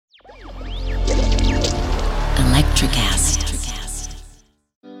Electricast.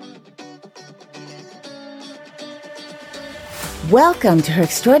 Welcome to Her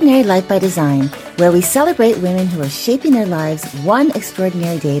Extraordinary Life by Design, where we celebrate women who are shaping their lives one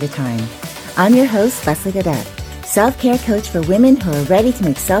extraordinary day at a time. I'm your host, Leslie Gaudette, self-care coach for women who are ready to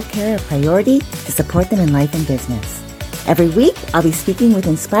make self-care a priority to support them in life and business. Every week, I'll be speaking with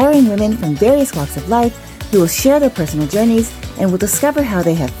inspiring women from various walks of life who will share their personal journeys and will discover how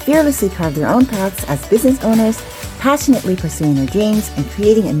they have fearlessly carved their own paths as business owners, passionately pursuing their dreams and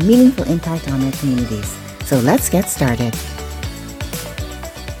creating a meaningful impact on their communities. So let's get started.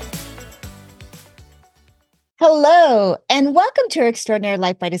 Hello, and welcome to our Extraordinary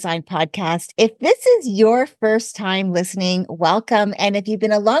Life by Design podcast. If this is your first time listening, welcome. And if you've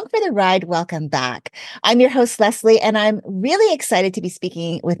been along for the ride, welcome back. I'm your host, Leslie, and I'm really excited to be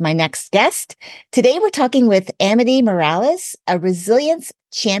speaking with my next guest. Today, we're talking with Amity Morales, a resilience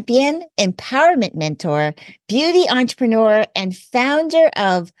champion, empowerment mentor, beauty entrepreneur, and founder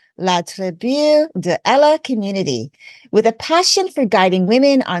of La Tribu de Ella community. With a passion for guiding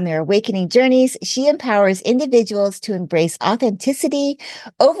women on their awakening journeys, she empowers individuals to embrace authenticity,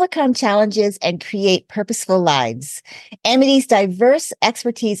 overcome challenges, and create purposeful lives. Amity's diverse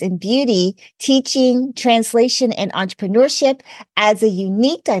expertise in beauty, teaching, translation, and entrepreneurship adds a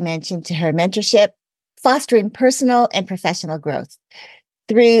unique dimension to her mentorship, fostering personal and professional growth.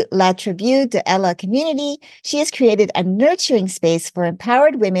 Through La Tribu de Ella community, she has created a nurturing space for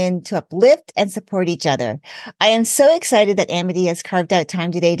empowered women to uplift and support each other. I am so excited that Amity has carved out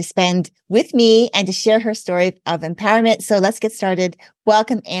time today to spend with me and to share her story of empowerment. So let's get started.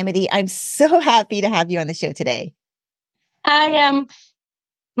 Welcome, Amity. I'm so happy to have you on the show today. I am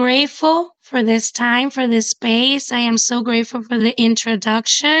grateful for this time, for this space. I am so grateful for the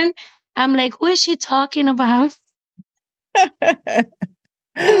introduction. I'm like, who is she talking about?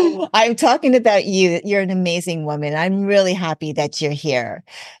 I'm talking about you. You're an amazing woman. I'm really happy that you're here.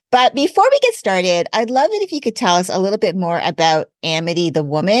 But before we get started, I'd love it if you could tell us a little bit more about Amity, the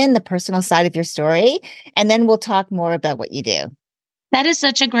woman, the personal side of your story, and then we'll talk more about what you do. That is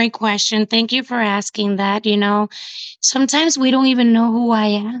such a great question. Thank you for asking that. Sometimes we don't even know who I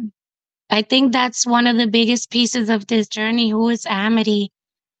am. I think that's one of the biggest pieces of this journey. Who is Amity?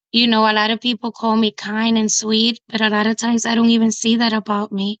 A lot of people call me kind and sweet, but a lot of times I don't even see that about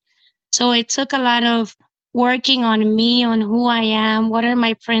me. So it took a lot of working on me, on who I am, what are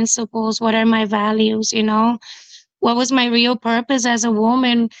my principles, what are my values, what was my real purpose as a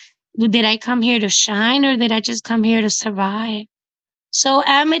woman? Did I come here to shine or did I just come here to survive? So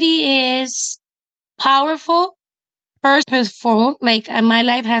Amity is powerful, purposeful, like my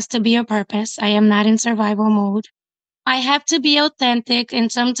life has to be a purpose. I am not in survival mode. I have to be authentic,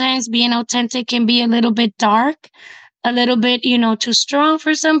 and sometimes being authentic can be a little bit dark, a little bit, too strong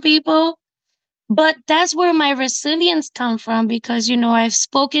for some people. But that's where my resilience come from because, I've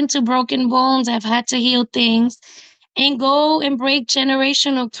spoken to broken bones. I've had to heal things and go and break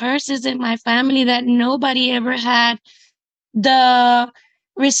generational curses in my family that nobody ever had the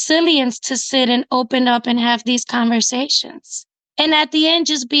resilience to sit and open up and have these conversations. And at the end,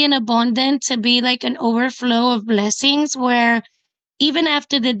 just being abundant to be like an overflow of blessings where even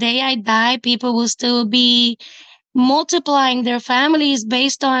after the day I die, people will still be multiplying their families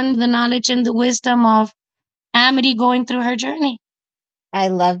based on the knowledge and the wisdom of Amity going through her journey. I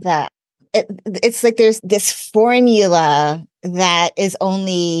love that. It's like there's this formula that is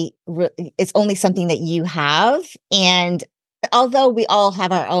it's only something that you have. And although we all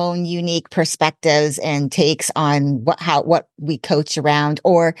have our own unique perspectives and takes on what we coach around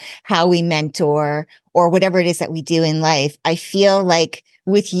or how we mentor or whatever it is that we do in life, I feel like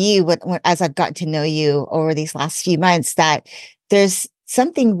with you, as I've gotten to know you over these last few months, that there's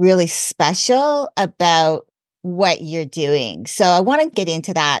something really special about what you're doing. So I want to get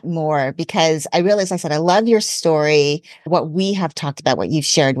into that more because I realize, I said, I love your story, what we have talked about, what you've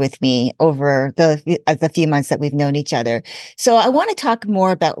shared with me over the few months that we've known each other. So I want to talk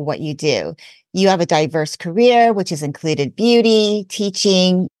more about what you do. You have a diverse career, which has included beauty,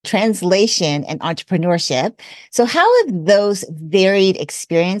 teaching, translation, and entrepreneurship. So how have those varied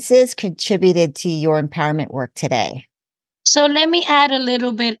experiences contributed to your empowerment work today? So let me add a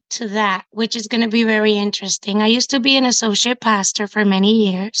little bit to that, which is going to be very interesting. I used to be an associate pastor for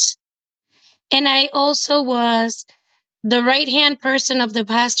many years. And I also was the right-hand person of the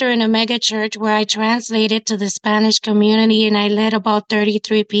pastor in a mega church where I translated to the Spanish community and I led about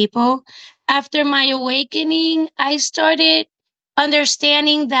 33 people. After my awakening, I started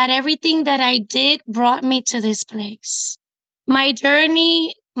understanding that everything that I did brought me to this place. My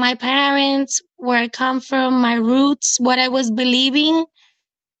journey, my parents, where I come from, my roots, what I was believing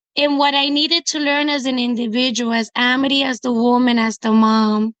And what I needed to learn as an individual, as Amity, as the woman, as the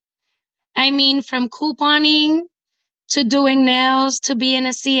mom. I mean, from couponing to doing nails, to being a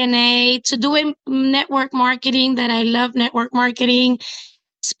CNA, to doing network marketing, that I love network marketing,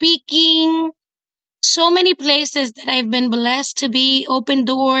 speaking, so many places that I've been blessed to be, open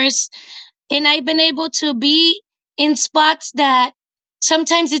doors. And I've been able to be in spots that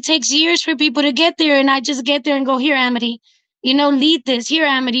sometimes it takes years for people to get there. And I just get there and go, here, Amity, lead this. Here,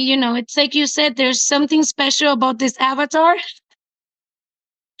 Amity, it's like you said, there's something special about this avatar.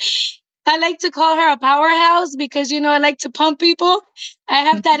 I like to call her a powerhouse because I like to pump people. I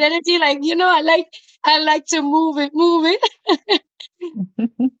have that energy, like I like to move it.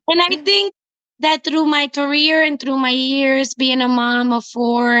 And I think that through my career and through my years being a mom of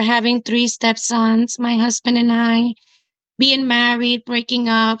four, having three stepsons, my husband and I, being married, breaking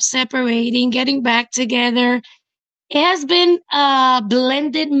up, separating, getting back together, it has been a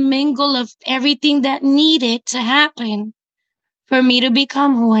blended mingle of everything that needed to happen for me to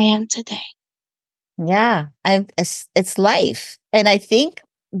become who I am today. Yeah, it's life. And I think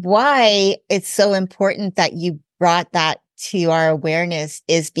why it's so important that you brought that to our awareness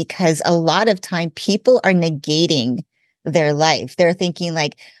is because a lot of time people are negating their life. They're thinking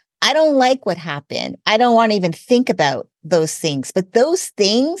like, I don't like what happened. I don't want to even think about those things. But those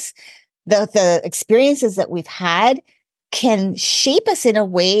things, the experiences that we've had can shape us in a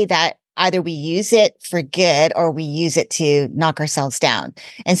way that either we use it for good or we use it to knock ourselves down.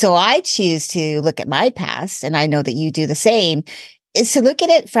 And so I choose to look at my past, and I know that you do the same, is to look at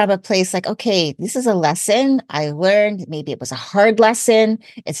it from a place like, okay, this is a lesson I learned. Maybe it was a hard lesson.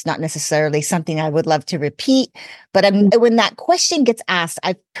 It's not necessarily something I would love to repeat. But when that question gets asked,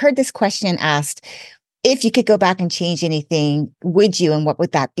 I've heard this question asked, if you could go back and change anything, would you? And what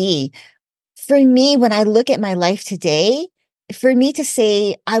would that be? For me, when I look at my life today, for me to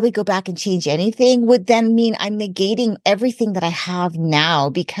say I would go back and change anything would then mean I'm negating everything that I have now,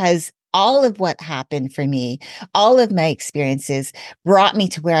 because all of what happened for me, all of my experiences brought me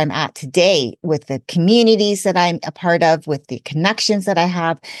to where I'm at today, with the communities that I'm a part of, with the connections that I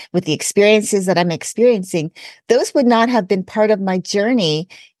have, with the experiences that I'm experiencing. Those would not have been part of my journey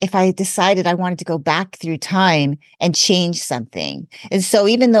if I decided I wanted to go back through time and change something. And so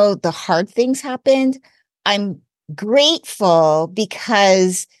even though the hard things happened, I'm grateful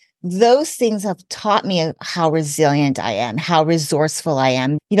because those things have taught me how resilient I am, how resourceful I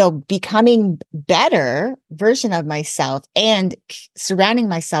am, becoming better version of myself and surrounding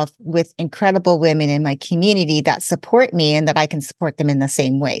myself with incredible women in my community that support me and that I can support them in the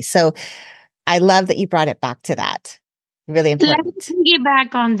same way. So I love that you brought it back to that. Really Let me important.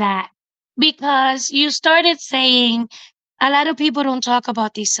 piggyback on that because you started saying a lot of people don't talk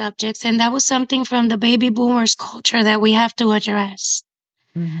about these subjects, and that was something from the baby boomers culture that we have to address.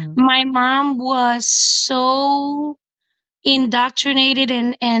 Mm-hmm. My mom was so indoctrinated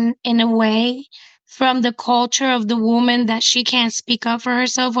in a way from the culture of the woman that she can't speak up for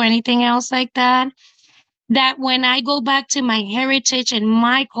herself or anything else like that. That when I go back to my heritage and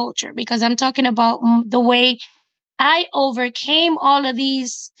my culture, because I'm talking about the way I overcame all of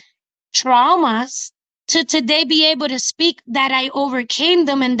these traumas to today be able to speak that I overcame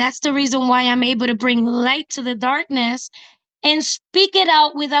them. And that's the reason why I'm able to bring light to the darkness and speak it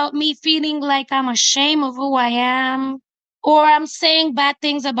out without me feeling like I'm ashamed of who I am or I'm saying bad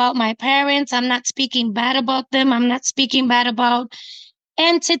things about my parents. I'm not speaking bad about them. I'm not speaking bad about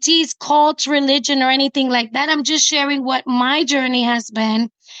entities, cults, religion, or anything like that. I'm just sharing what my journey has been.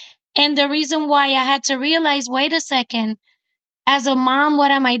 And the reason why I had to realize, wait a second, as a mom,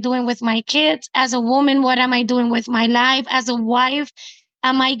 what am I doing with my kids? As a woman, what am I doing with my life? As a wife,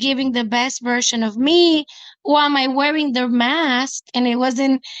 am I giving the best version of me? Or am I wearing the mask? And it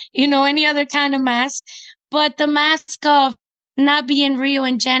wasn't, any other kind of mask, but the mask of not being real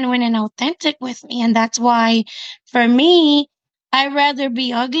and genuine and authentic with me. And that's why for me, I'd rather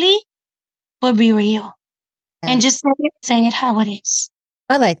be ugly, but be real and just say it how it is.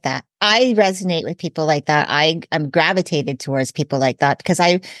 I like that. I resonate with people like that. I'm gravitated towards people like that because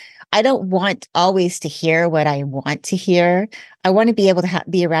I don't want always to hear what I want to hear. I want to be able to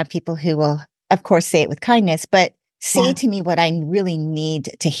be around people who will, of course, say it with kindness, but say Yeah. to me what I really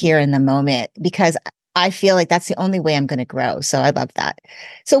need to hear in the moment, because I feel like that's the only way I'm going to grow. So I love that.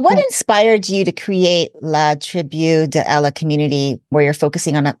 So what inspired you to create La Tribu de Ella community, where you're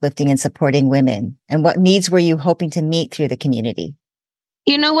focusing on uplifting and supporting women? And what needs were you hoping to meet through the community?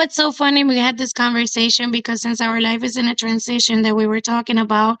 You know what's so funny? We had this conversation because since our life is in a transition that we were talking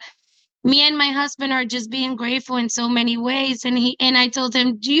about, me and my husband are just being grateful in so many ways. And I told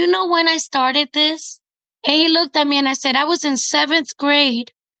him, do you know when I started this? And he looked at me and I said, I was in seventh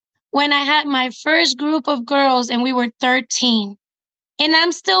grade when I had my first group of girls and we were 13. And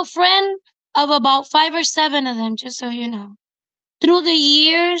I'm still friend of about 5 or 7 of them, just so you know. Through the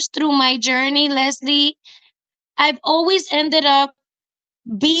years, through my journey, Leslie, I've always ended up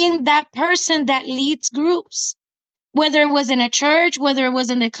being that person that leads groups. Whether it was in a church, whether it was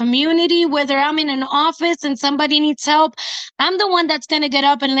in the community, whether I'm in an office and somebody needs help, I'm the one that's going to get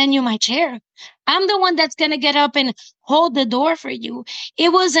up and lend you my chair. I'm the one that's going to get up and hold the door for you.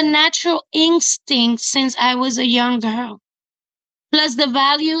 It was a natural instinct since I was a young girl. Plus the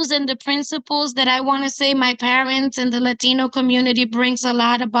values and the principles that I want to say my parents and the Latino community brings a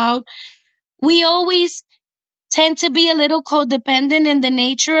lot about. We always tend to be a little codependent in the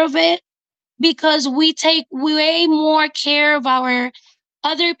nature of it because we take way more care of our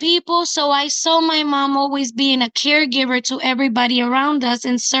other people. So I saw my mom always being a caregiver to everybody around us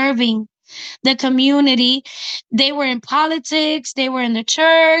and serving the community. They were in politics, they were in the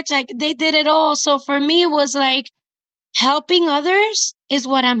church, like they did it all. So for me, it was like helping others is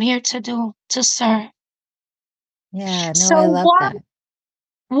what I'm here to do, to serve. Yeah, no, I So love why? that.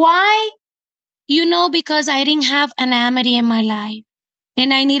 Why? Because I didn't have an Amity in my life.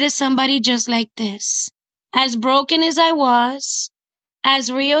 And I needed somebody just like this. As broken as I was,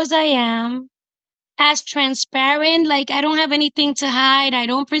 as real as I am, as transparent, like I don't have anything to hide. I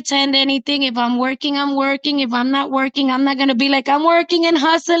don't pretend anything. If I'm working, I'm working. If I'm not working, I'm not going to be like, I'm working and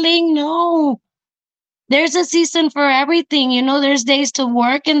hustling. No, there's a season for everything. There's days to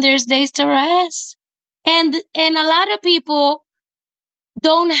work and there's days to rest. And a lot of people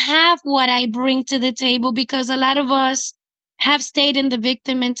don't have what I bring to the table because a lot of us have stayed in the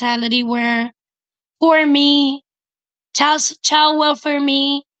victim mentality where for me, child welfare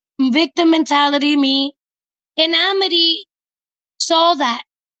me, victim mentality me. And Amity saw that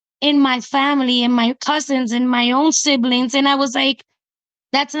in my family, in my cousins, in my own siblings. And I was like,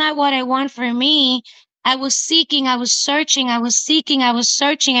 that's not what I want for me. I was seeking, I was searching, I was seeking, I was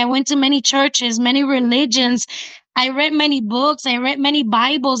searching. I went to many churches, many religions. I read many books, I read many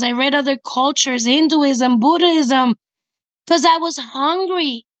Bibles, I read other cultures, Hinduism, Buddhism, because I was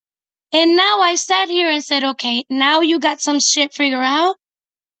hungry. And now I sat here and said, okay, now you got some shit figured out.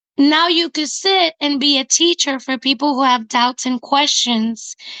 Now you could sit and be a teacher for people who have doubts and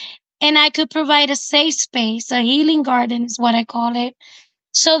questions. And I could provide a safe space, a healing garden is what I call it,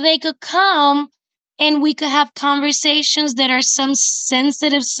 so they could come and we could have conversations that are some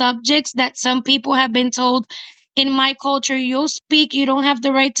sensitive subjects that some people have been told in my culture, you'll speak, you don't have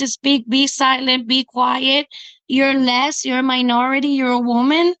the right to speak, be silent, be quiet, you're less, you're a minority, you're a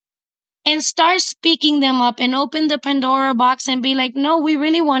woman, and start speaking them up and open the Pandora box and be like, no, we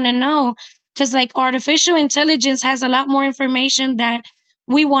really want to know. Because like artificial intelligence has a lot more information that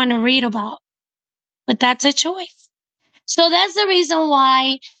we want to read about, but that's a choice. So that's the reason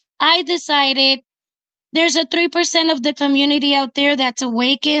why I decided there's a 3% of the community out there that's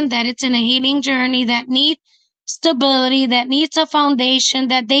awakened, that it's in a healing journey, that need stability, that needs a foundation,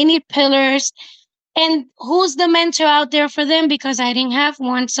 that they need pillars. And who's the mentor out there for them? Because I didn't have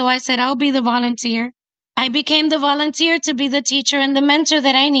one. So I said, I'll be the volunteer. I became the volunteer to be the teacher and the mentor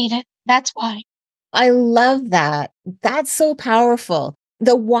that I needed. That's why. I love that. That's so powerful.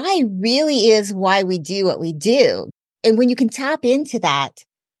 The why really is why we do what we do. And when you can tap into that,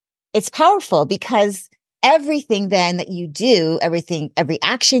 it's powerful because everything then that you do, every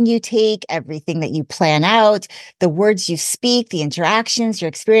action you take, everything that you plan out, the words you speak, the interactions, your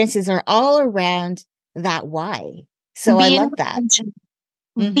experiences are all around that why. So I Being love that. intentional.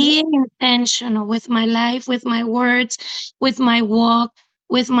 Mm-hmm. Being intentional with my life, with my words, with my walk,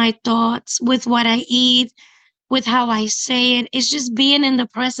 with my thoughts, with what I eat, with how I say it. It's just being in the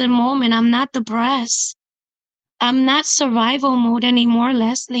present moment. I'm not depressed. I'm not survival mode anymore,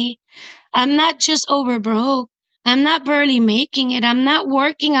 Leslie. I'm not just over broke. I'm not barely making it. I'm not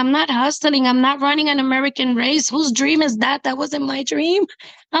working. I'm not hustling. I'm not running an American race. Whose dream is that? That wasn't my dream.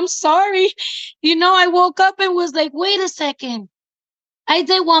 I'm sorry. I woke up and was like, wait a second. I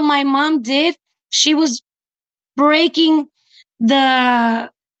did what my mom did. She was breaking the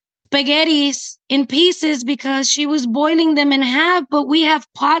spaghettis in pieces because she was boiling them in half, but we have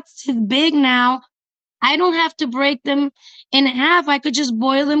pots as big now. I don't have to break them in half. I could just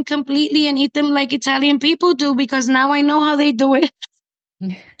boil them completely and eat them like Italian people do because now I know how they do it.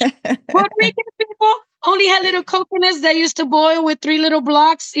 Puerto Rican people only had little coconuts that used to boil with 3 little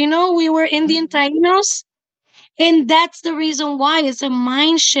blocks. We were Indian Tainos. And that's the reason why it's a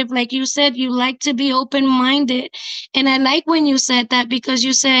mind shift. Like you said, you like to be open minded. And I like when you said that because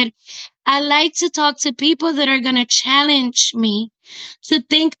you said, I like to talk to people that are going to challenge me to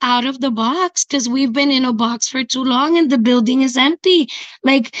think out of the box because we've been in a box for too long and the building is empty.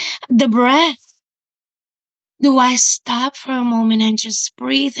 Like the breath. Do I stop for a moment and just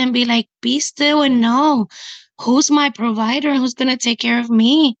breathe and be like, be still and know who's my provider, who's going to take care of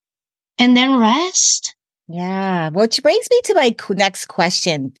me, and then rest? Yeah, which brings me to my next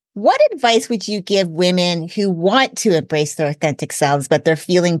question. What advice would you give women who want to embrace their authentic selves, but they're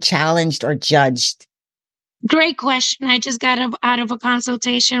feeling challenged or judged? Great question. I just got out of a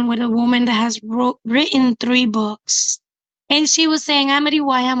consultation with a woman that has written 3 books. And she was saying, Amity,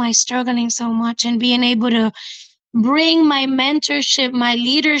 why am I struggling so much? And being able to bring my mentorship, my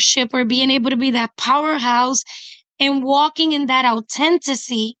leadership, or being able to be that powerhouse and walking in that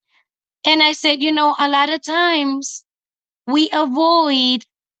authenticity. And I said, a lot of times we avoid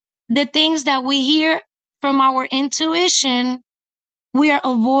the things that we hear from our intuition. We are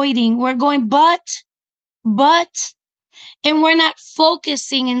avoiding, we're going, but, and we're not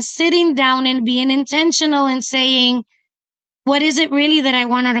focusing and sitting down and being intentional and saying, what is it really that I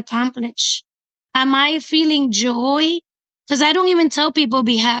want to accomplish? Am I feeling joy? Because I don't even tell people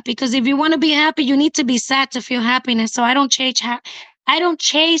be happy. Because if you want to be happy, you need to be sad to feel happiness. So I don't chase I don't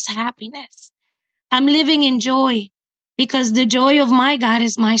chase happiness. I'm living in joy because the joy of my God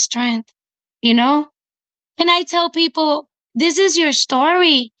is my strength, you know? And I tell people, this is your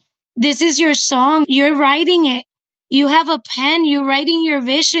story. This is your song. You're writing it. You have a pen, you're writing your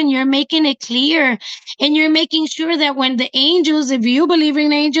vision, you're making it clear. And you're making sure that when the angels, if you believe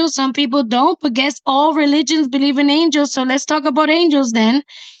in angels, some people don't, but guess all religions believe in angels. So let's talk about angels then.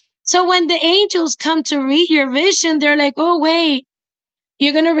 So when the angels come to read your vision, they're like, oh, wait,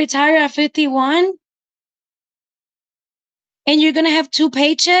 you're going to retire at 51? And you're going to have 2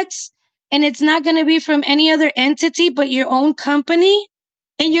 paychecks and it's not going to be from any other entity but your own company,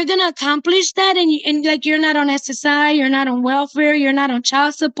 and you're going to accomplish that, and like you're not on SSI, you're not on welfare, you're not on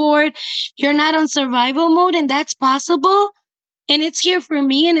child support, you're not on survival mode, and that's possible, and it's here for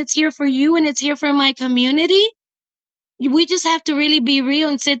me and it's here for you and it's here for my community. We just have to really be real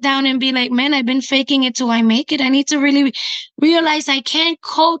and sit down and be like, man, I've been faking it till I make it. I need to really realize I can't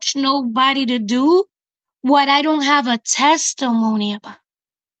coach nobody to do what I don't have a testimony about.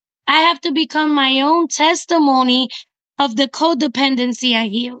 I have to become my own testimony of the codependency I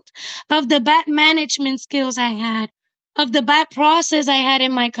healed, of the bad management skills I had, of the bad process I had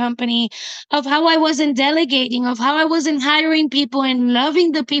in my company, of how I wasn't delegating, of how I wasn't hiring people and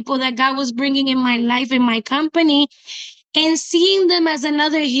loving the people that God was bringing in my life, in my company, and seeing them as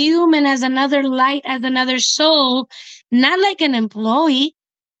another human, as another light, as another soul, not like an employee,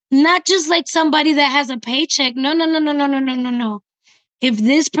 not just like somebody that has a paycheck. No, no, no, no, no, no, no, no, no. If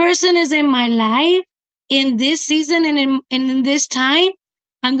this person is in my life in this season and in this time,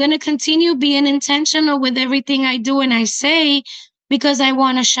 I'm going to continue being intentional with everything I do and I say because I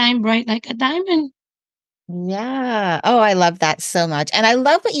want to shine bright like a diamond. Yeah. Oh, I love that so much. And I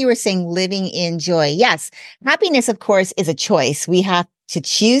love what you were saying, living in joy. Yes. Happiness, of course, is a choice. We have to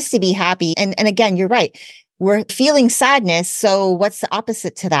choose to be happy. And again, you're right. We're feeling sadness. So what's the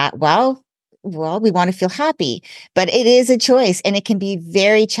opposite to that? Well, we want to feel happy, but it is a choice and it can be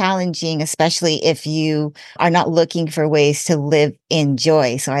very challenging, especially if you are not looking for ways to live in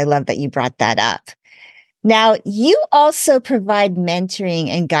joy. So I love that you brought that up. Now, you also provide mentoring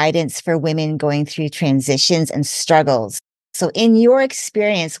and guidance for women going through transitions and struggles. So, in your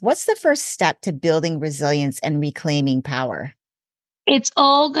experience, what's the first step to building resilience and reclaiming power? It's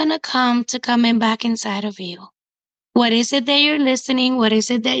all going to come to coming back inside of you. What is it that you're listening? What is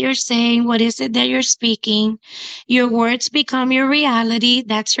it that you're saying? What is it that you're speaking? Your words become your reality.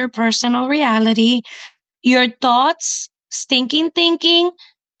 That's your personal reality. Your thoughts, stinking thinking,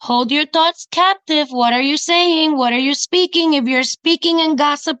 hold your thoughts captive. What are you saying? What are you speaking? If you're speaking and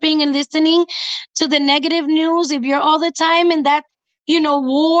gossiping and listening to the negative news, if you're all the time in that,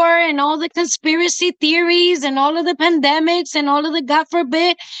 war and all the conspiracy theories and all of the pandemics and all of the, God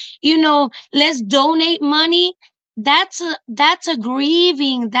forbid, let's donate money. That's a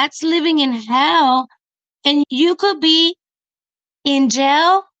grieving. That's living in hell. And you could be in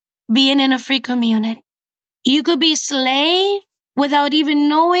jail, being in a free community. You could be slave without even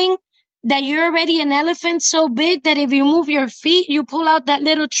knowing that you're already an elephant so big that if you move your feet, you pull out that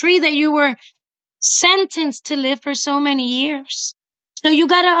little tree that you were sentenced to live for so many years. So you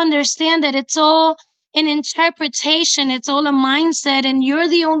got to understand that it's all an interpretation, it's all a mindset, and you're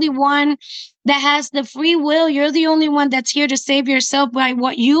the only one that has the free will. You're the only one that's here to save yourself by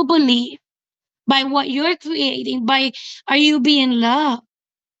what you believe, by what you're creating, by are you being loved?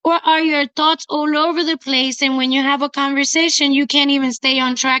 Or are your thoughts all over the place? And when you have a conversation, you can't even stay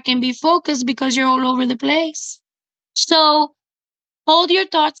on track and be focused because you're all over the place. So hold your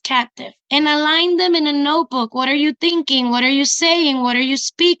thoughts captive and align them in a notebook. What are you thinking? What are you saying? What are you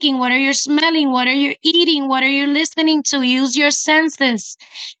speaking? What are you smelling? What are you eating? What are you listening to? Use your senses.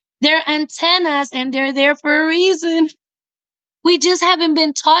 They're antennas and they're there for a reason. We just haven't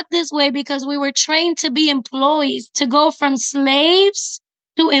been taught this way because we were trained to be employees, to go from slaves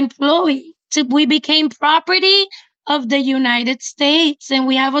to employees. We became property of the United States and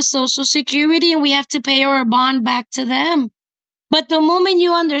we have a social security and we have to pay our bond back to them. But the moment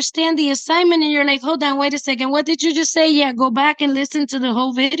you understand the assignment and you're like, hold on, wait a second, what did you just say? Yeah, go back and listen to the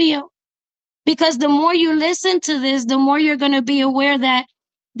whole video. Because the more you listen to this, the more you're going to be aware that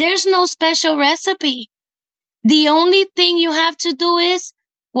there's no special recipe. The only thing you have to do is,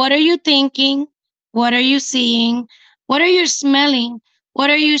 what are you thinking? What are you seeing? What are you smelling? What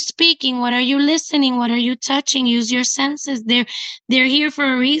are you speaking? What are you listening? What are you touching? Use your senses. They're here for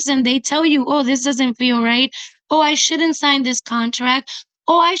a reason. They tell you, oh, this doesn't feel right. Oh, I shouldn't sign this contract.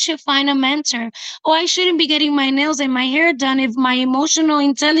 Oh, I should find a mentor. Oh, I shouldn't be getting my nails and my hair done if my emotional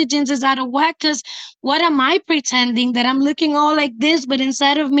intelligence is out of whack. Because what am I pretending that I'm looking all like this, but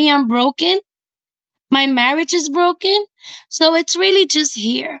inside of me, I'm broken? My marriage is broken. So it's really just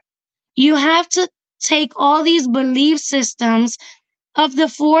here. You have to take all these belief systems of the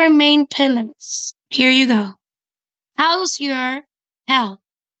four main pillars. Here you go. How's your health?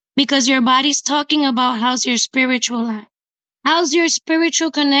 Because your body's talking about how's your spiritual life. How's your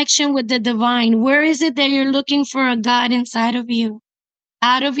spiritual connection with the divine? Where is it that you're looking for a God inside of you?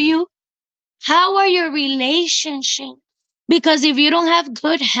 Out of you? How are your relationships? Because if you don't have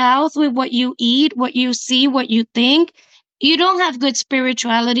good health with what you eat, what you see, what you think, you don't have good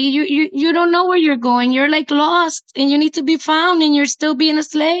spirituality. You don't know where you're going. You're like lost and you need to be found and you're still being a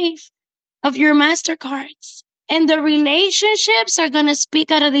slave of your MasterCards. And the relationships are going to speak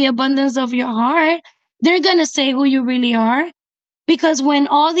out of the abundance of your heart. They're going to say who you really are. Because when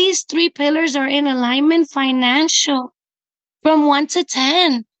all these three pillars are in alignment, financial, from 1 to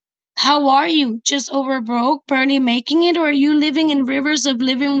 10, how are you? Just over broke, barely making it? Or are you living in rivers of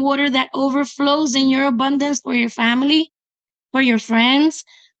living water that overflows in your abundance for your family, for your friends,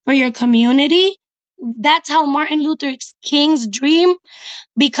 for your community? That's how Martin Luther King's dream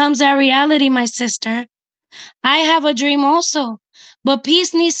becomes a reality, my sister. I have a dream also, but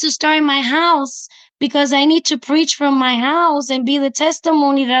peace needs to start in my house because I need to preach from my house and be the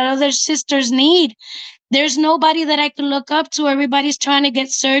testimony that other sisters need. There's nobody that I can look up to. Everybody's trying to get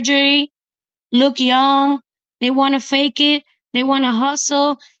surgery, look young. They want to fake it. They want to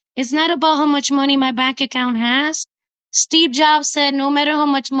hustle. It's not about how much money my bank account has. Steve Jobs said, no matter how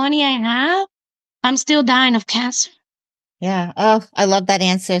much money I have, I'm still dying of cancer. Yeah. Oh, I love that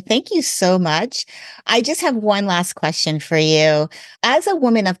answer. Thank you so much. I just have one last question for you. As a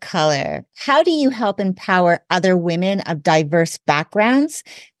woman of color, how do you help empower other women of diverse backgrounds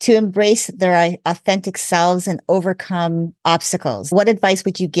to embrace their authentic selves and overcome obstacles? What advice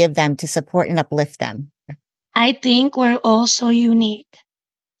would you give them to support and uplift them? I think we're all so unique.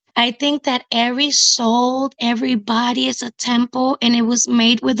 I think that every soul, every body is a temple and it was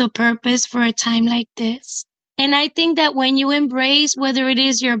made with a purpose for a time like this. And I think that when you embrace, whether it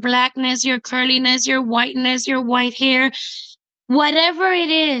is your blackness, your curliness, your whiteness, your white hair, whatever it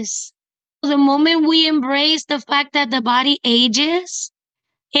is, the moment we embrace the fact that the body ages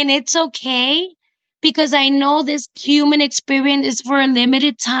and it's okay, because I know this human experience is for a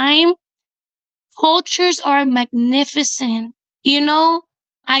limited time, cultures are magnificent. You know,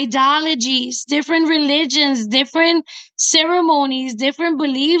 ideologies, different religions, different ceremonies, different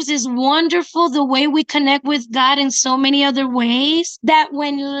beliefs is wonderful. The way we connect with God in so many other ways that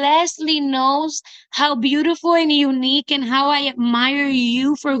when Leslie knows how beautiful and unique and how I admire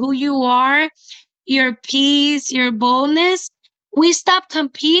you for who you are, your peace, your boldness, we stop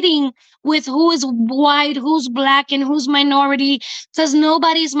competing with who is white, who's black, and who's minority, because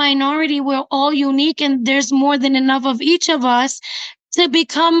nobody's minority. We're all unique, and there's more than enough of each of us to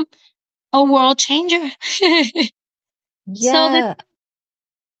become a world changer. So that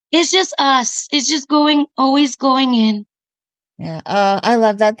Yeah. it's just us. It's just going, always going in. Yeah. Oh, I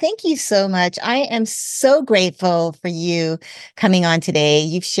love that. Thank you so much. I am so grateful for you coming on today.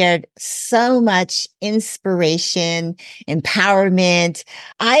 You've shared so much inspiration, empowerment.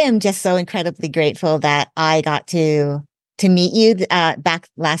 I am just so incredibly grateful that I got to meet you back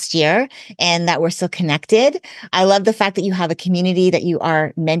last year and that we're still connected. I love the fact that you have a community that you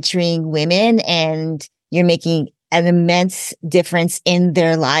are mentoring women and you're making an immense difference in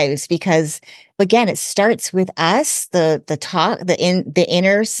their lives, because again, it starts with us, the talk, the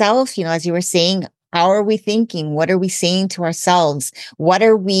inner self, as you were saying. How are we thinking? What are we saying to ourselves? What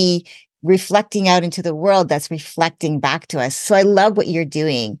are we reflecting out into the world that's reflecting back to us? So I love what you're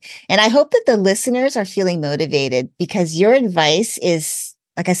doing. And I hope that the listeners are feeling motivated, because your advice is,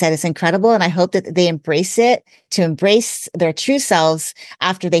 like I said, it's incredible. And I hope that they embrace it, to embrace their true selves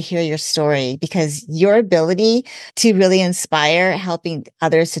after they hear your story, because your ability to really inspire, helping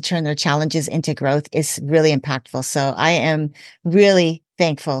others to turn their challenges into growth, is really impactful. So I am really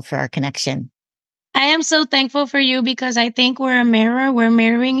thankful for our connection. I am so thankful for you because I think we're a mirror. We're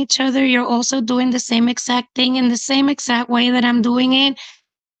mirroring each other. You're also doing the same exact thing in the same exact way that I'm doing it.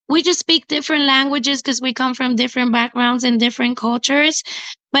 We just speak different languages because we come from different backgrounds and different cultures.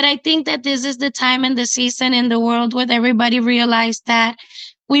 But I think that this is the time and the season in the world where everybody realized that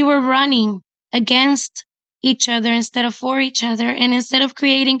we were running against each other instead of for each other. And instead of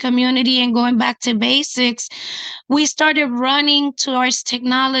creating community and going back to basics, we started running towards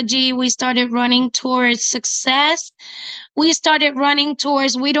technology. We started running towards success. We started running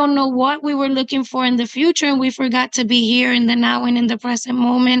towards we don't know what we were looking for in the future, and we forgot to be here in the now and in the present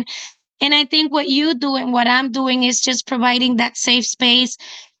moment. And I think what you do and what I'm doing is just providing that safe space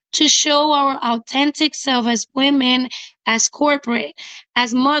to show our authentic self as women, as corporate,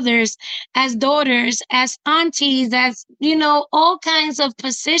 as mothers, as daughters, as aunties, as, all kinds of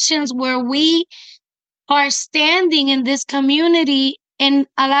positions where we are standing in this community. And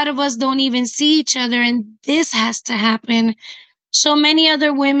a lot of us don't even see each other. And this has to happen. So many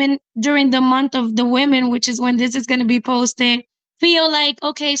other women during the month of the women, which is when this is going to be posted, feel like,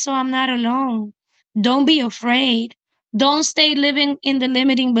 okay, so I'm not alone. Don't be afraid. Don't stay living in the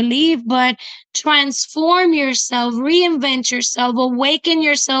limiting belief, but transform yourself, reinvent yourself, awaken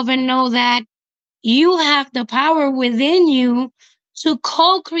yourself, and know that you have the power within you to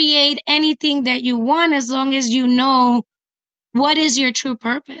co-create anything that you want, as long as you know what is your true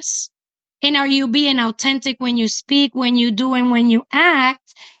purpose. And are you being authentic when you speak, when you do, and when you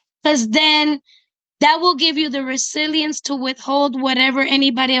act? Because then that will give you the resilience to withhold whatever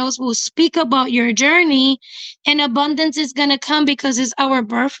anybody else will speak about your journey. And abundance is going to come because it's our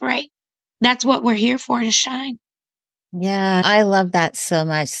birthright. That's what we're here for, to shine. Yeah, I love that so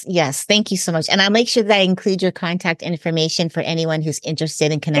much. Yes, thank you so much. And I'll make sure that I include your contact information for anyone who's interested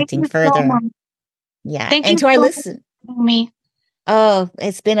in Thank connecting you so further. much. Yeah. Thank And you to our so much listen, for me. oh,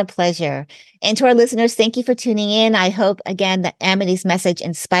 it's been a pleasure. And to our listeners, thank you for tuning in. I hope again that Amity's message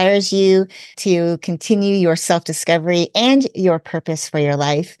inspires you to continue your self-discovery and your purpose for your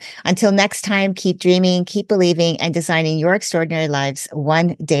life. Until next time, keep dreaming, keep believing, and designing your extraordinary lives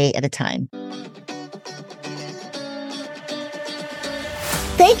one day at a time.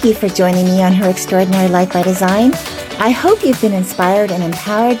 Thank you for joining me on Her Extraordinary Life by Design. I hope you've been inspired and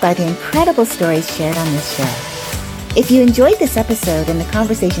empowered by the incredible stories shared on this show. If you enjoyed this episode and the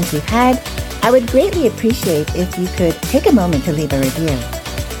conversations we've had, I would greatly appreciate if you could take a moment to leave a review.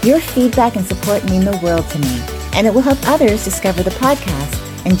 Your feedback and support mean the world to me, and it will help others discover the podcast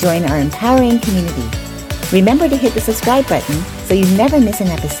and join our empowering community. Remember to hit the subscribe button so you never miss an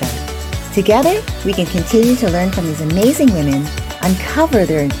episode. Together, we can continue to learn from these amazing women, uncover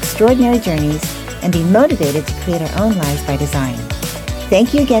their extraordinary journeys, and be motivated to create our own lives by design.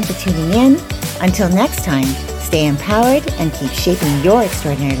 Thank you again for tuning in. Until next time, stay empowered and keep shaping your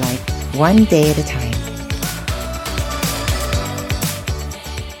extraordinary life one day at a time.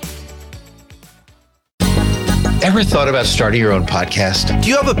 Ever thought about starting your own podcast? Do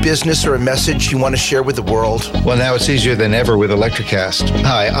you have a business or a message you want to share with the world? Well, now it's easier than ever with Electricast.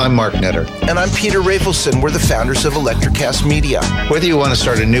 Hi, I'm Mark Netter. And I'm Peter Rafelson. We're the founders of Electricast Media. Whether you want to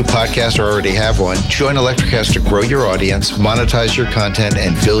start a new podcast or already have one, join Electricast to grow your audience, monetize your content,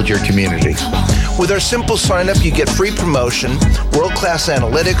 and build your community. With our simple sign-up, you get free promotion, world-class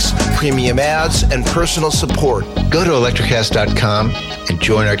analytics, premium ads, and personal support. Go to electricast.com and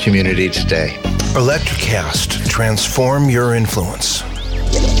join our community today. Electricast. Transform your influence.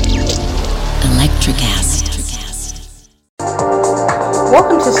 Electricast.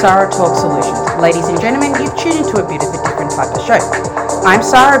 Welcome to Sarah Talk Solutions. Ladies and gentlemen, you've tuned into a bit of a different type of show. I'm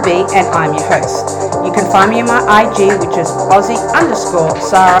Sarah B and I'm your host. You can find me on my IG, which is Aussie_Sarah_LA.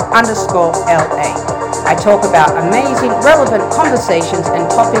 I talk about amazing, relevant conversations and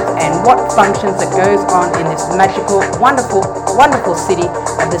topics and what functions that goes on in this magical, wonderful, wonderful city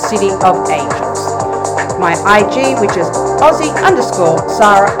of the City of Angels. My IG, which is Aussie_Sarah_LA.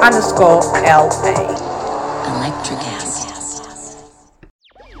 Electricast.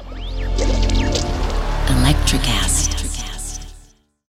 Electricast.